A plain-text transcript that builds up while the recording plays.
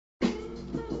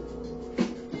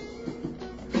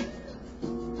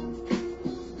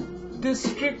This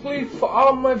strictly for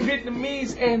all my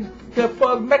Vietnamese and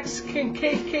for Mexican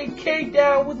KKK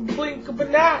down with the blink of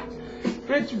an eye.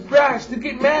 Richard Brash to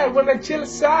get mad when I chill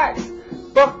aside.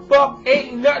 Buck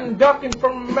ain't nothing ducking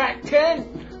from a Mac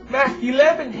 10. Mac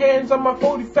 11 hands on my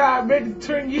 45 ready to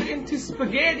turn you into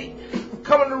spaghetti. I'm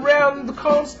coming around in the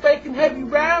cone spanking heavy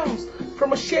rounds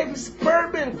from a Chevy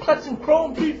Suburban clutching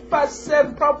chrome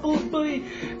 357 probably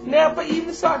never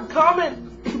even saw it coming.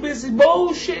 Too busy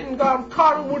bullshitting, got him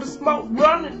caught with the smoke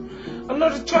running.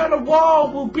 Another China wall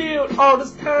will build all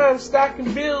this time,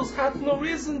 stacking bills. Have no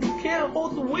reason to care,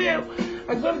 hold the wheel.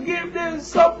 I'm gonna give them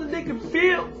something they can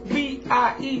feel.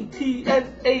 Vietnamese,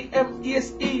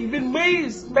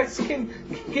 Vietnamese, Mexican,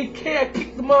 KKK. I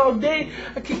kick them all day.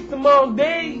 I kick them all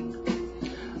day.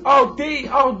 All day,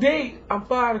 I'm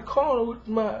by the corner with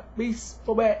my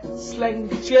baseball bat,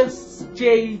 slanging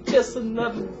just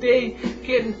another day,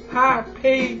 getting high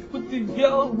paid with the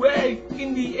yellow rag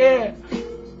in the air.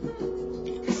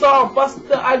 Saw a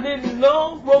buster I didn't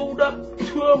know, rolled up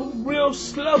to him real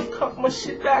slow, cut my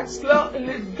shit back slow and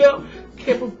let it go.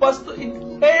 Kept a buster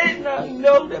in the head, now you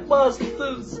know that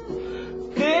busters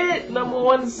dead.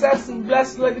 #1 assassin,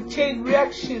 blasted like a chain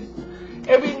reaction.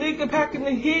 Every nigga packing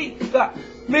the heat, got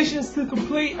missions to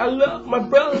complete. I love my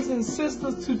brothers and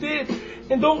sisters to death,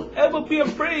 and don't ever be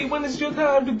afraid when it's your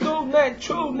time to go. Not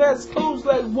true, not close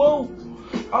like whoa.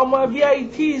 All my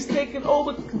VITs taking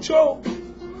over control.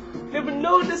 Never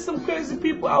know there's some crazy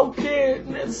people out there.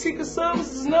 The Secret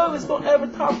Service is nervous, don't ever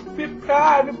talk with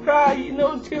pride, you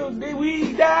know, till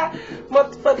we die.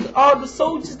 Motherfucker, all the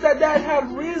soldiers that died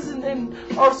had reason, and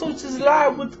all the soldiers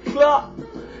lied with the Glock.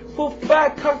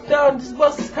 4-5 come down, this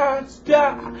bus is time to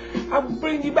die. I will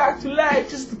bring you back to life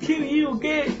just to kill you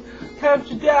again. Time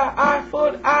to die, eye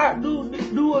for the eye,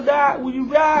 do or die. Would you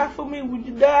ride for me? Would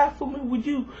you die for me? Would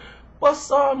you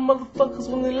bust on motherfuckers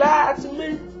when they lie to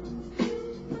me?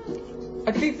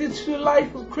 Addicted to the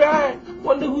life of crime,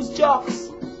 wonder who's jocks.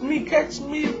 Me catching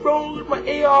me rolling with my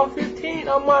AR-15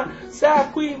 on my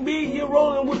side, Queen B, you're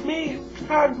rolling with me.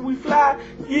 Time we fly,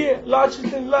 yeah, larger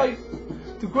than life.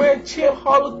 The grand champ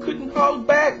holler couldn't holler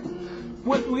back.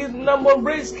 With the #1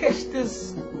 race, catch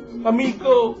this,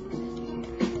 amigo.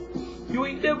 You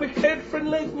ain't never had a friend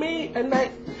like me. At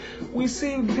night, we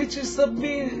see pictures of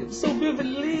me so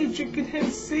vividly, drinking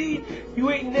Hennessy. You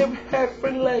ain't never had a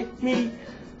friend like me.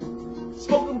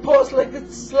 Smoking pulse like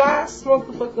it's sly,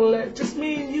 smoking fucking like just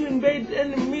me and you invade the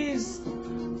enemies.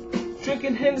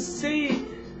 Drinking Hennessy,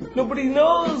 nobody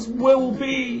knows where we'll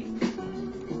be.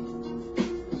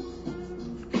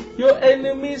 Your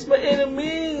enemies, my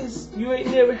enemies. You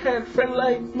ain't never had a friend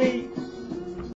like me.